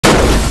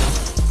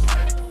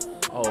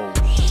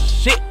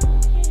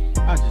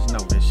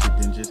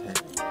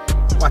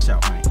watch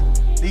out, man.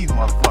 These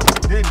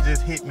motherfuckers didn't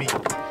just hit me.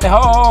 Hey,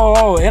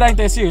 oh, it ain't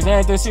that serious. It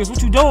ain't that serious.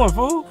 What you doing,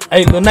 fool?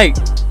 Hey, Lil Nate,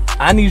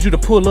 I need you to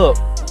pull up.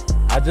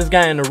 I just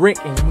got in the wreck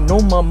and you know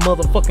my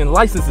motherfucking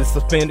license is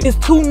suspended. It's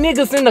 2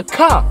 niggas in the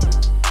car.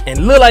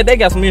 And look like they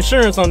got some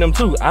insurance on them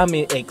too. I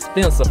mean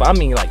expensive. I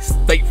mean like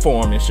State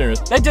Farm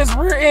insurance. They just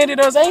rear-ended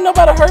us. Ain't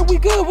nobody hurt. We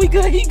good. We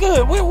good. He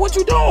good. What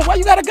you doing? Why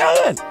you got a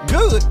gun?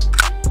 Good?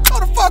 No,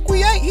 the fuck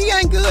we ain't. He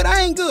ain't good.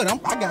 I ain't good.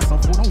 I got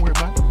some food. Don't worry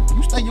about it.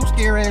 You stay your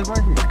scary ass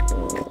right here.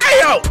 Hey,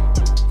 yo!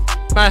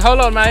 Man, hold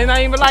on, man. It's not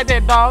even like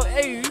that, dog.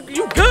 Hey,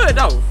 you good,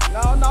 though.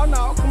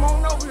 No. Come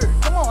on over here.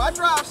 Come on. I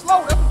drive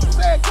slow. That's what you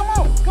said. Come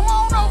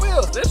on over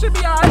here. This should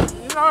be all right.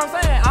 You know what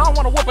I'm saying? I don't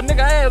want to whoop a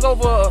nigga ass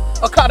over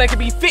a car that can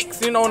be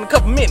fixed, you know, in a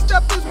couple minutes.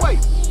 Step this way.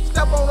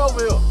 Step on over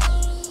here.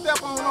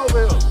 Step on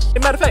over here. As a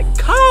matter of fact,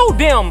 call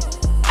them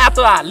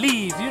after I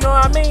leave, you know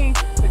what I mean?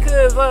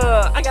 Because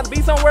I got to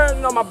be somewhere,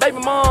 you know, my baby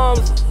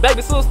mom's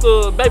baby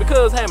sister, baby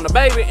cuz having a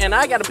baby, and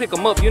I got to pick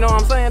them up, you know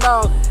what I'm saying,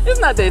 dog? It's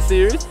not that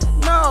serious.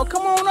 No,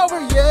 come on over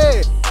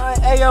here.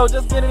 Hey, yo,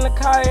 just get in the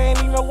car. It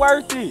ain't even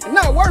worth it.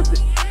 Not worth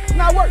it.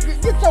 Not worth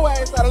it. Get your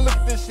ass out and look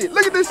at this shit.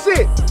 Look at this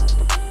shit.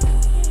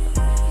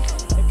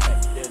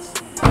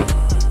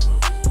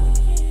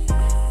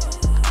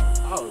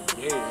 Oh,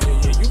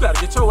 yeah. You got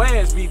to get your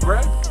ass beat,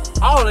 bruh.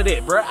 All of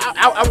that, bruh.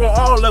 I want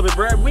all of it,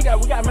 bruh. We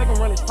got to make him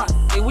run his pocket.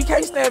 And we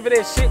can't stand for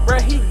that shit, bruh.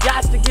 He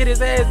got to get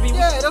his ass beat.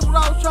 Yeah, that's what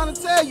I was trying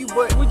to tell you,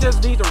 but we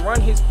just need to run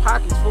his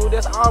pockets, fool.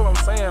 That's all I'm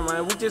saying,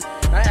 man.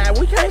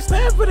 We can't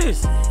stand for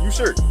this. You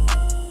sure?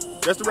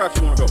 That's the route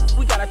you want to go.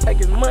 We got to take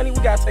his money. We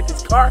got to take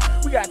his car.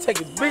 We got to take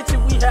his bitch if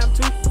we have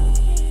to.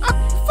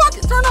 Fuck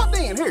it. Turn up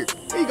then. Here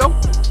you go.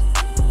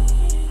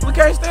 We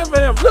can't stand for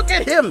him. Look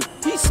at him.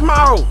 He's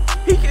small.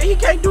 He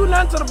can't do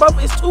nothing to the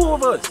bumper. It's 2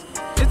 of us.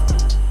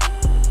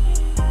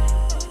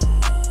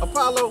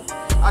 Apollo,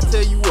 I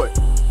tell you what,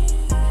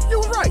 you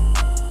was right.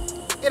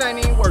 It ain't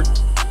even worth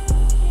it.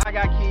 I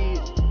got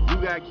kids, you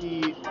got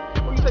kids.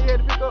 Who you say you had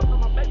to pick up?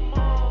 My baby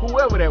mom.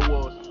 Whoever that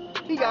was,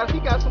 he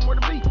got somewhere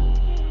to be.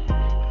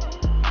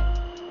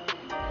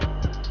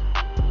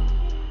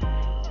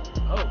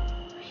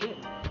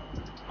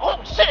 Oh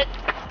shit!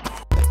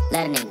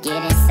 Let a nigga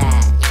get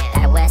inside.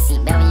 Gotta wear a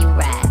seatbelt when you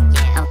ride.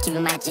 I'm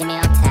keeping my Jimmy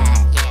on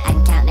tight. I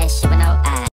can count that shit with no eye.